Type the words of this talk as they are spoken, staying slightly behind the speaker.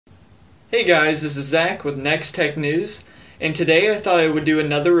Hey guys, this is Zach with NeXTech News, and today I thought I would do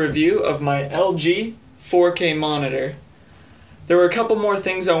another review of my LG 4K monitor. There were a couple more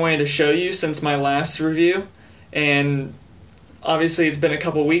things I wanted to show you since my last review, and obviously it's been a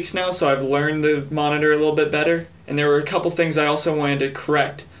couple weeks now, so I've learned the monitor a little bit better, and there were a couple things I also wanted to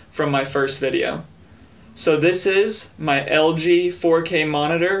correct from my first video. So this is my LG 4K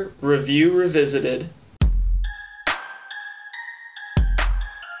monitor review revisited.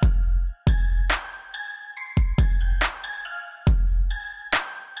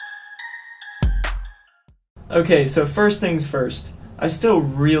 Okay, so first things first, I still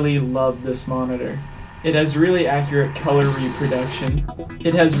really love this monitor. It has really accurate color reproduction,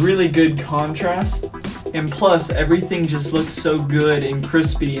 it has really good contrast, and plus everything just looks so good and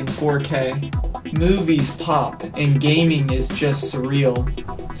crispy in 4K. Movies pop, and gaming is just surreal.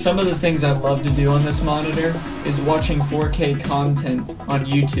 Some of the things I love to do on this monitor is watching 4K content on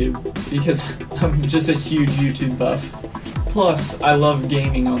YouTube, because I'm just a huge YouTube buff. Plus, I love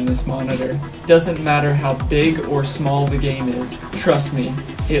gaming on this monitor. Doesn't matter how big or small the game is, trust me,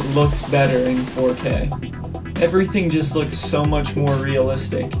 it looks better in 4K. Everything just looks so much more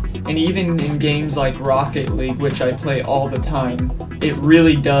realistic, and even in games like Rocket League, which I play all the time, it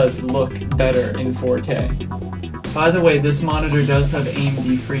really does look better in 4K. By the way, this monitor does have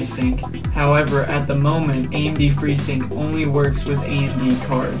AMD FreeSync. However, at the moment, AMD FreeSync only works with AMD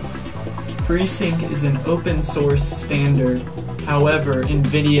cards. FreeSync is an open source standard, however,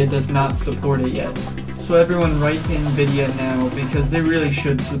 NVIDIA does not support it yet. So everyone write to NVIDIA now because they really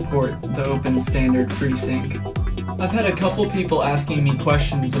should support the open standard FreeSync. I've had a couple people asking me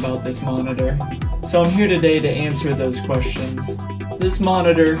questions about this monitor, so I'm here today to answer those questions. This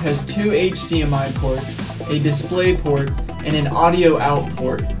monitor has two HDMI ports, a display port, and an audio out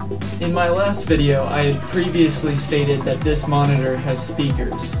port. In my last video, I had previously stated that this monitor has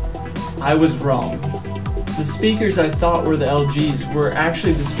speakers. I was wrong. The speakers I thought were the LG's were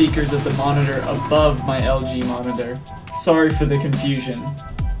actually the speakers of the monitor above my LG monitor. Sorry for the confusion.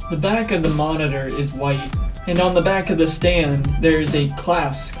 The back of the monitor is white, and on the back of the stand there is a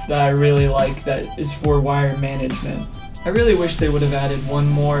clasp that I really like that is for wire management. I really wish they would have added one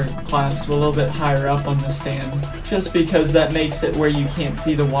more clasp a little bit higher up on the stand, just because that makes it where you can't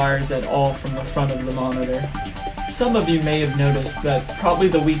see the wires at all from the front of the monitor. Some of you may have noticed that probably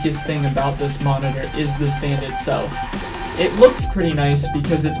the weakest thing about this monitor is the stand itself. It looks pretty nice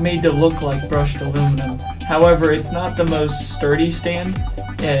because it's made to look like brushed aluminum. However, it's not the most sturdy stand,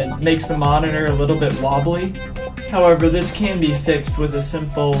 and it makes the monitor a little bit wobbly. However, this can be fixed with a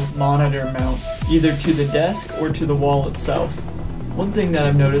simple monitor mount, either to the desk or to the wall itself. One thing that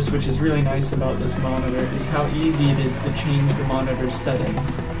I've noticed which is really nice about this monitor is how easy it is to change the monitor's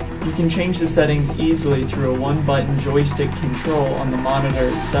settings. You can change the settings easily through a one-button joystick control on the monitor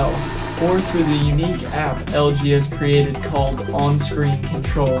itself, or through the unique app LG has created called On-Screen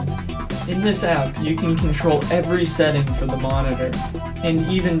Control. In this app, you can control every setting for the monitor, and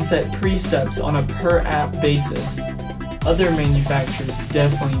even set presets on a per-app basis. Other manufacturers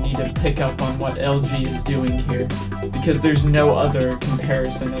definitely need to pick up on what LG is doing here, because there's no other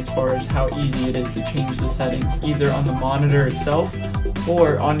comparison as far as how easy it is to change the settings either on the monitor itself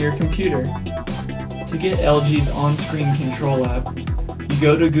or on your computer. To get LG's on-screen control app, you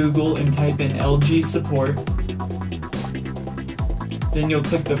go to Google and type in LG support, then you'll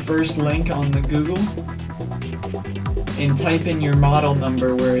click the first link on the Google and type in your model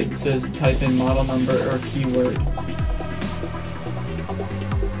number where it says type in model number or keyword.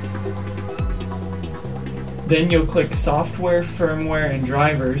 Then you'll click Software, Firmware, and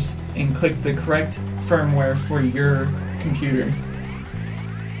Drivers, and click the correct firmware for your computer.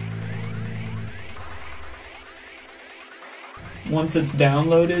 Once it's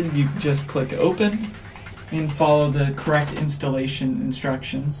downloaded, you just click Open, and follow the correct installation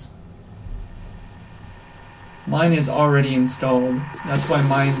instructions. Mine is already installed, that's why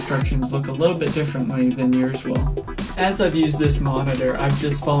my instructions look a little bit differently than yours will. As I've used this monitor, I've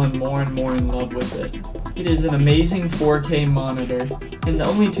just fallen more and more in love with it. It is an amazing 4K monitor, and the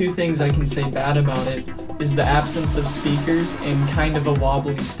only two things I can say bad about it is the absence of speakers and kind of a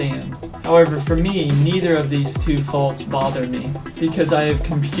wobbly stand. However, for me, neither of these two faults bother me, because I have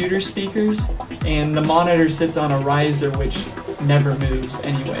computer speakers, and the monitor sits on a riser which never moves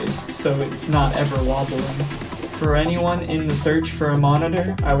anyways, so it's not ever wobbling. For anyone in the search for a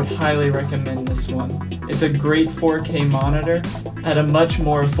monitor, I would highly recommend this one. It's a great 4K monitor at a much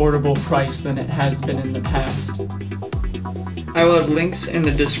more affordable price than it has been in the past. I will have links in the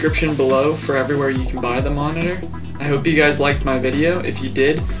description below for everywhere you can buy the monitor. I hope you guys liked my video. If you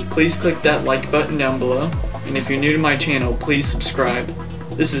did, please click that like button down below. And if you're new to my channel, please subscribe.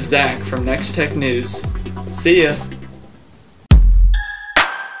 This is Zach from NeXTech News. See ya!